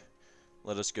 Tag.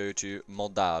 Let us go to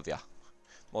Moldavia.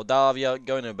 Moldavia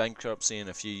going into bankruptcy in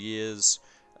a few years.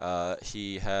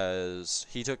 He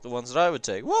took the ones that I would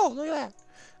take. Whoa, look at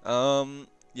that.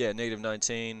 Yeah,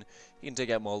 -19. He can take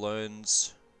out more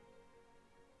loans.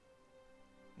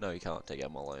 No, you can't take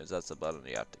out more loans. That's the button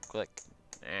you have to click.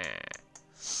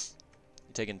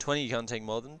 You're taking 20, you can't take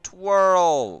more than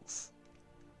 12.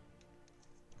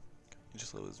 You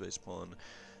just lower this base upon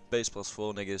base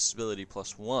 +4, negative stability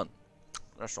 +1.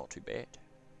 That's not too bad.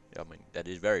 I mean, that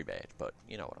is very bad, but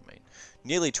you know what I mean.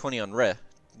 Nearly 20 on rare,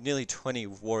 nearly 20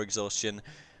 war exhaustion,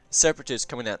 separatists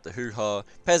coming out the hoo-ha,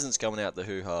 peasants coming out the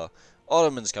hoo-ha,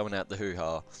 Ottomans coming out the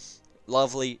hoo-ha.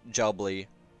 Lovely, jubbly,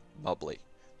 bubbly.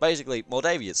 Basically,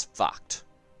 Moldavia's fucked.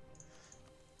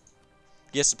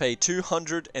 He has to pay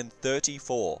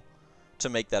 234 to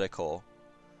make that a core.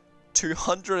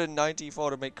 294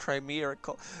 to make Crimea a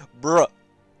core. Bruh.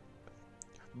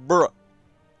 Bruh.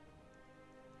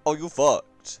 Oh, you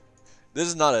fucked. This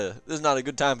is not a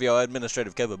good time for your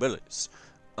administrative capabilities.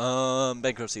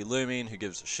 Bankruptcy looming, who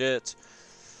gives a shit?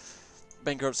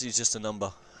 Bankruptcy is just a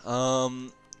number.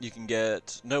 You can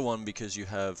get no one because you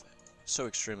have so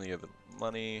extremely over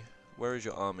money. Where is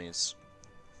your armies?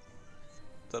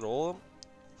 Is that all of them?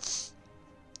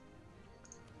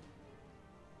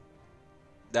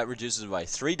 That reduces by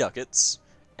 3 ducats,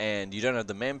 and you don't have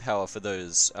the manpower for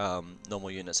those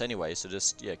normal units anyway, so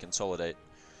just, yeah, consolidate.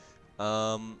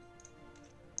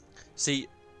 See,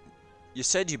 you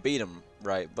said you beat them,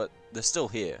 right, but they're still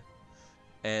here,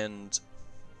 and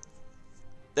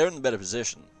they're in a better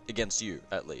position, against you,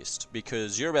 at least,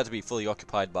 because you're about to be fully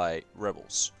occupied by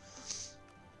rebels.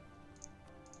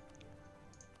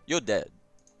 You're dead.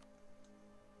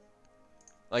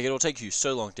 Like, it'll take you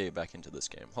so long to get back into this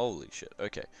game. Holy shit.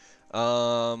 Okay.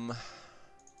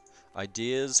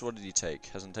 Ideas. What did he take?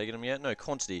 Hasn't taken them yet? No,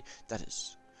 quantity. That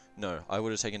is... No, I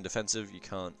would have taken defensive. You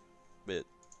can't... But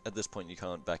at this point, you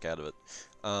can't back out of it.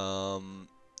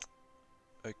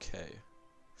 Okay.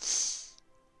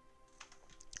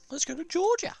 Let's go to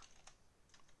Georgia.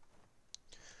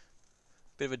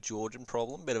 Bit of a Georgian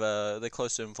problem. Bit of a... They're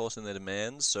close to enforcing their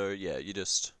demands. So, yeah, you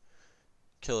just...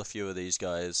 Kill a few of these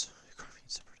guys.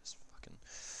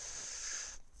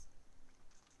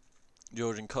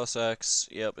 Georgian Cossacks,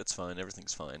 yep, it's fine,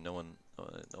 everything's fine, no one's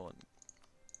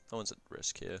at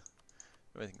risk here,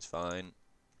 everything's fine.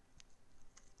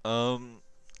 I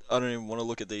don't even want to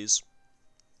look at these.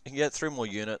 You can get 3 more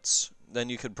units, then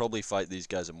you could probably fight these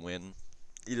guys and win.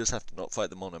 You just have to not fight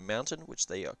them on a mountain, which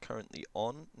they are currently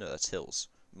on. No, that's hills,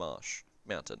 marsh,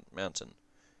 mountain.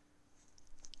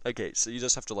 Okay, so you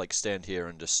just have to like stand here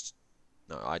and just,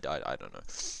 no, I don't know.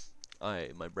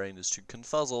 My brain is too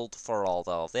confuzzled for all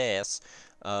of this.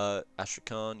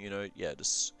 Astrakhan, you know, yeah,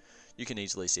 just, you can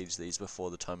easily siege these before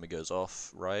the timer goes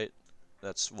off, right?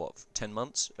 That's, what, 10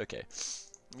 months? Okay.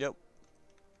 Yep.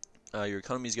 Your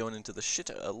economy's going into the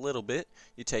shit a little bit.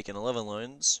 You're taking 11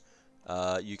 loans.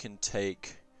 You can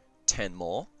take 10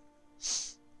 more.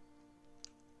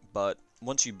 But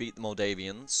once you beat the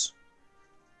Moldavians,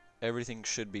 everything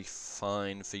should be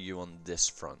fine for you on this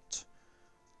front.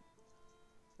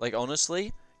 Like,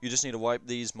 honestly, you just need to wait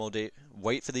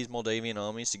for these Moldavian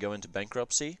armies to go into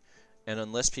bankruptcy, and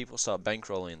unless people start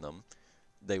bankrolling them,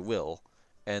 they will,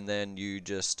 and then you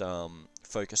just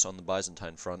focus on the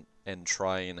Byzantine front and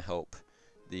try and help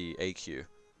the AQ.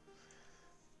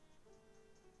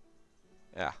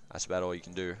 Yeah, that's about all you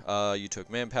can do. You took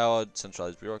manpower,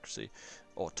 centralized bureaucracy,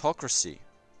 autocracy.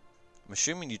 I'm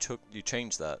assuming you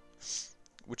changed that,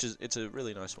 which is, it's a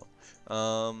really nice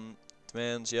one.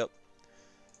 Demands, yep.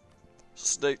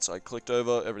 States, I clicked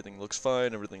over, everything looks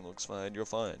fine, you're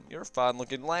fine. You're a fine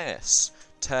looking lass.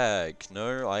 Tag,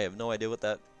 no, I have no idea what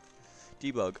that...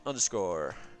 Debug,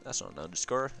 underscore, that's not an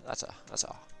underscore, that's a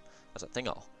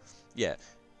thingo. Yeah.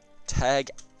 Tag,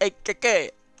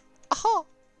 AKK, aha,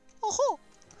 aha.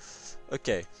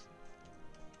 Okay.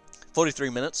 43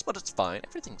 minutes, but it's fine,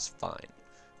 everything's fine.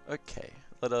 Okay,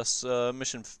 let us,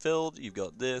 mission fulfilled, you've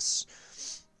got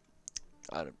this.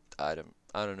 I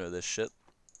don't know this shit.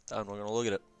 I'm not gonna look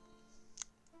at it.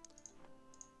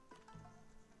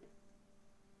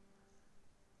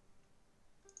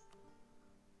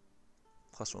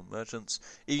 +1 merchants.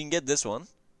 You can get this one.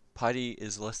 Piety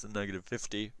is less than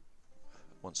 -50.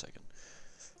 1 second.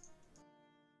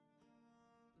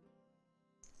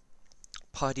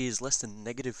 Piety is less than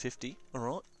 -50.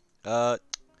 Alright.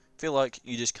 Feel like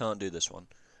you just can't do this one.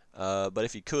 But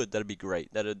if you could, that'd be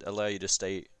great. That'd allow you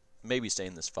to maybe stay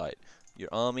in this fight. Your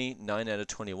army, 9 out of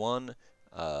 21.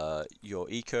 Your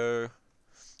eco,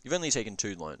 you've only taken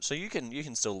 2 loans, so you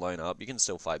can still loan up. You can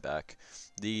still fight back.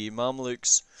 The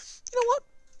Mamluks, you know what?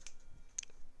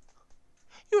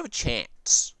 You have a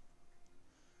chance.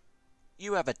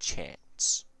 you have a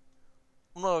chance.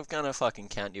 I'm not gonna fucking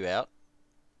count you out,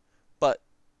 but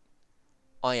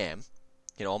I am.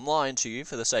 You know, I'm lying to you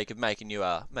for the sake of making you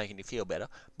feel better,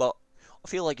 but I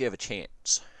feel like you have a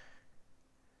chance.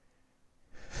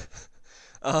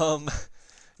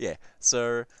 Yeah,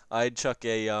 so I'd chuck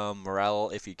a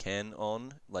morale if you can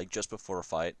on, like just before a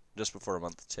fight, just before a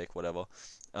month tick, whatever.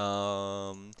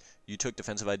 You took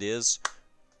defensive ideas,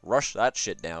 rush that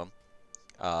shit down.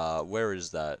 Where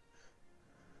is that?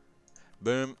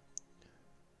 Boom,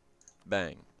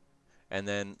 bang, and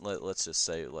then let's just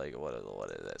say like what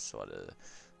is this?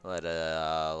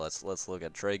 Let's look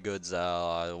at trade goods.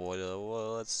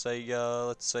 Let's say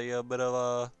a bit of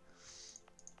a.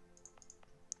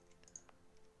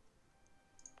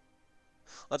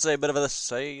 Let's say a bit of a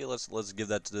let's give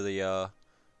that to the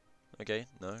okay,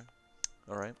 no.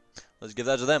 Alright. Let's give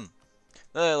that to them.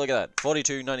 Look at that.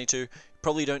 42, 92.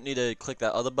 Probably don't need to click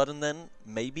that other button then,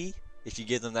 maybe. If you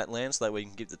give them that land, so that way you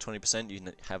can keep the 20%, you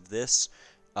can have this.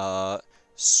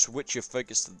 Switch your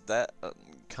focus to that.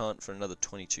 Can't for another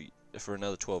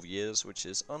 12 years, which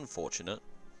is unfortunate.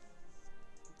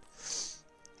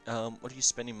 What are you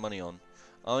spending money on?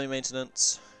 Army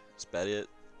maintenance. That's about it.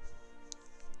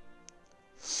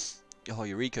 Oh,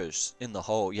 your eco's in the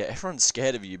hole. Yeah, everyone's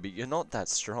scared of you, but you're not that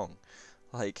strong.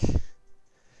 Like,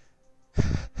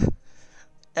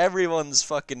 everyone's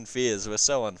fucking fears were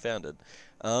so unfounded.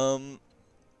 You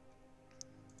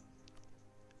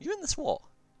in this war?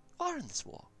 You are in this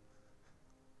war.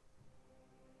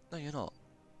 No, you're not.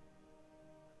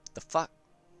 The fuck?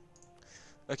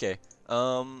 Okay,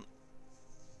 yeah,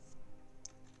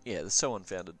 they're so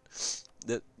unfounded.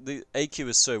 The AQ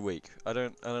is so weak. I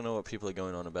don't know what people are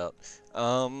going on about.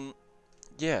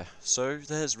 Yeah, so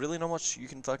there's really not much you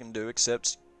can fucking do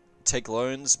except take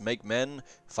loans, make men,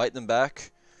 fight them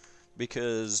back.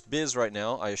 Because Biz right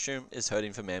now, I assume, is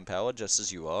hurting for manpower, just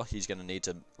as you are. He's going to need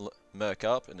to merc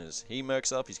up, and as he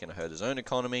mercs up, he's going to hurt his own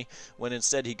economy, when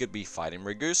instead he could be fighting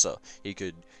Ragusa. He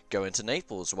could go into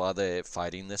Naples while they're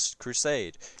fighting this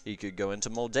crusade. He could go into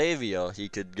Moldavia. He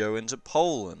could go into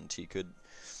Poland. He could,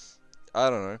 I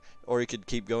don't know, or he could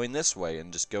keep going this way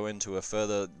and just go into a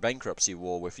further bankruptcy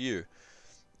war with you.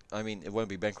 I mean, it won't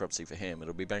be bankruptcy for him,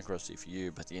 it'll be bankruptcy for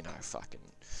you, but you know, fucking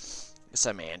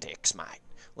semantics, mate.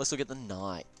 Let's look at the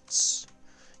knights.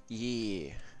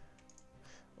 Yeah.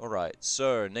 Alright,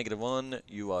 so, -1,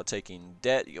 you are taking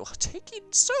debt. You are taking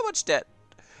so much debt.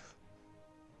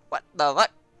 What the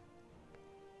fuck?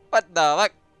 What the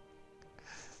fuck?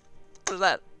 What is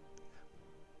that?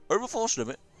 Overforce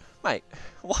limit? Mate,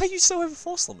 why are you so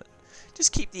overforce limit?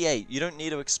 Just keep the 8. You don't need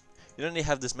to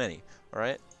have this many,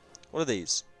 alright? What are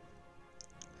these?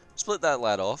 Split that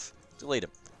lad off. Delete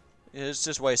him. It's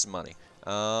just wasting money.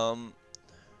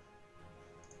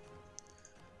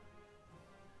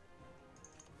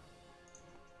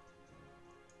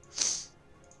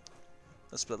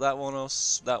 Let's split that one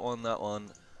off, that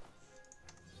one.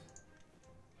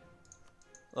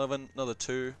 11, another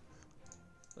 2.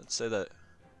 Let's say that.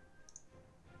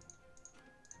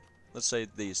 Let's say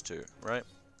these 2, right?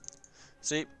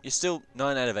 See, you're still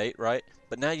 9 out of 8, right?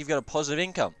 But now you've got a positive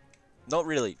income. Not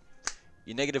really.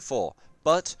 You're -4.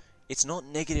 But it's not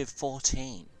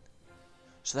 -14.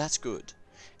 So that's good.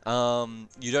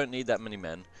 You don't need that many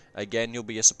men. Again, you'll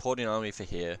be a supporting army for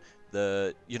here.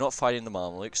 You're not fighting the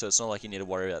Mamluks, so it's not like you need to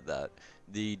worry about that.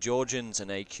 The Georgians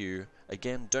and AQ,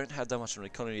 again, don't have that much of an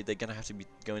economy. They're going to have to be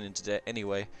going into debt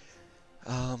anyway.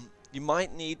 You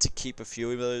might need to keep a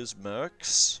few of those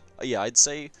mercs. Yeah, I'd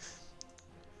say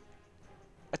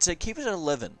keep it at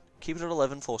 11. Keep it at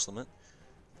 11 force limit.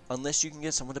 Unless you can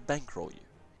get someone to bankroll you.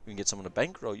 You can get someone to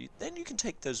bankroll you, then you can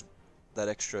take that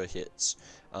extra hits.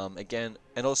 Again,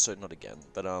 and also, not again,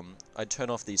 but I'd turn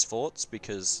off these forts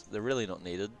because they're really not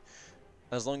needed.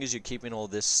 As long as you're keeping all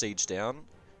this siege down,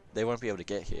 they won't be able to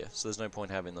get here, so there's no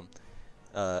point having them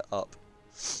up.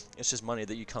 It's just money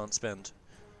that you can't spend.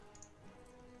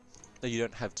 That you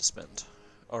don't have to spend.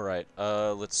 Alright,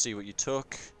 let's see what you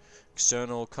took.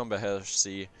 External combat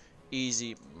heresy,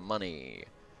 easy money.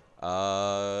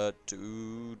 Let's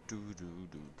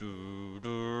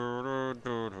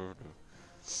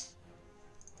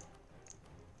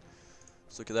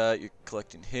look at that. You're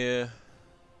collecting here.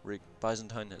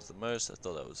 Byzantine has the most. I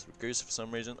thought that was Ragusa for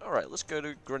some reason. Alright, let's go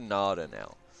to Granada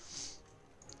now.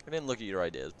 I didn't look at your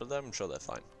ideas, but I'm sure they're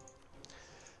fine.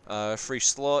 Free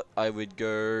slot, I would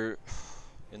go.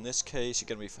 In this case,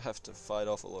 you're going to have to fight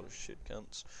off a lot of shit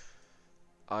cunts.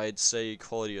 I'd say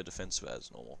quality or defensive as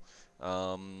normal.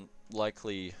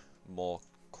 Likely more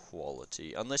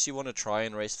quality. Unless you want to try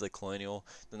and race for the colonial,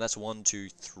 then that's 1, 2,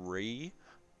 3,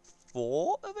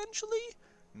 4 eventually.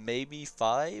 maybe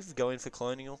 5 going for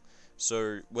colonial.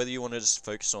 So whether you want to just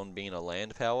focus on being a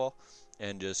land power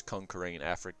and just conquering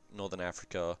Northern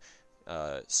Africa,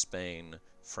 Spain,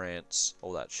 France,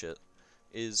 all that shit,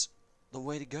 is the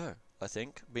way to go, I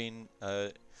think, being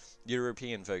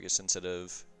European focused instead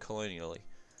of colonially.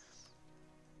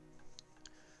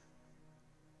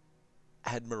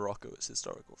 Add Morocco as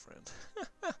historical friend.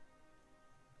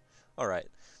 Alright.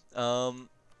 God,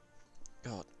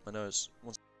 my nose.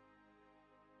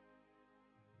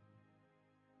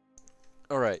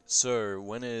 Alright, so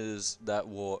when is that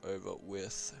war over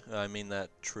with? I mean that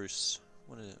truce.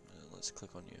 What is it? Let's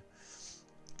click on you.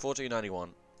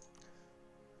 1491.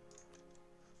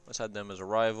 Let's add them as a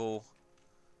rival.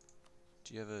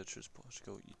 Do you have a truce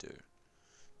Portugal? You do.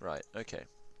 Right, okay.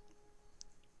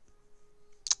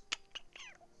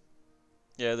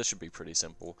 Yeah, this should be pretty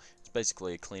simple. It's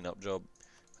basically a cleanup job.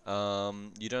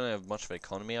 You don't have much of an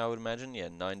economy, I would imagine. Yeah,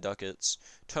 9 ducats.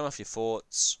 Turn off your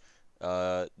forts.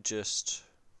 Just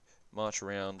march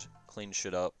around, clean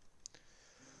shit up.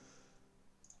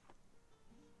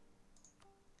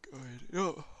 Good.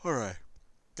 Oh, alright.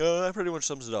 That pretty much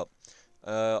sums it up.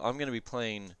 I'm gonna be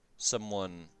playing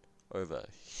someone over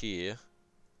here.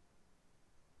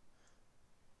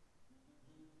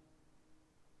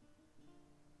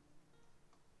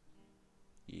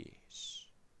 Yes.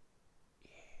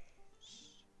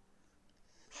 Yes.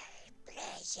 My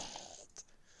pleasure.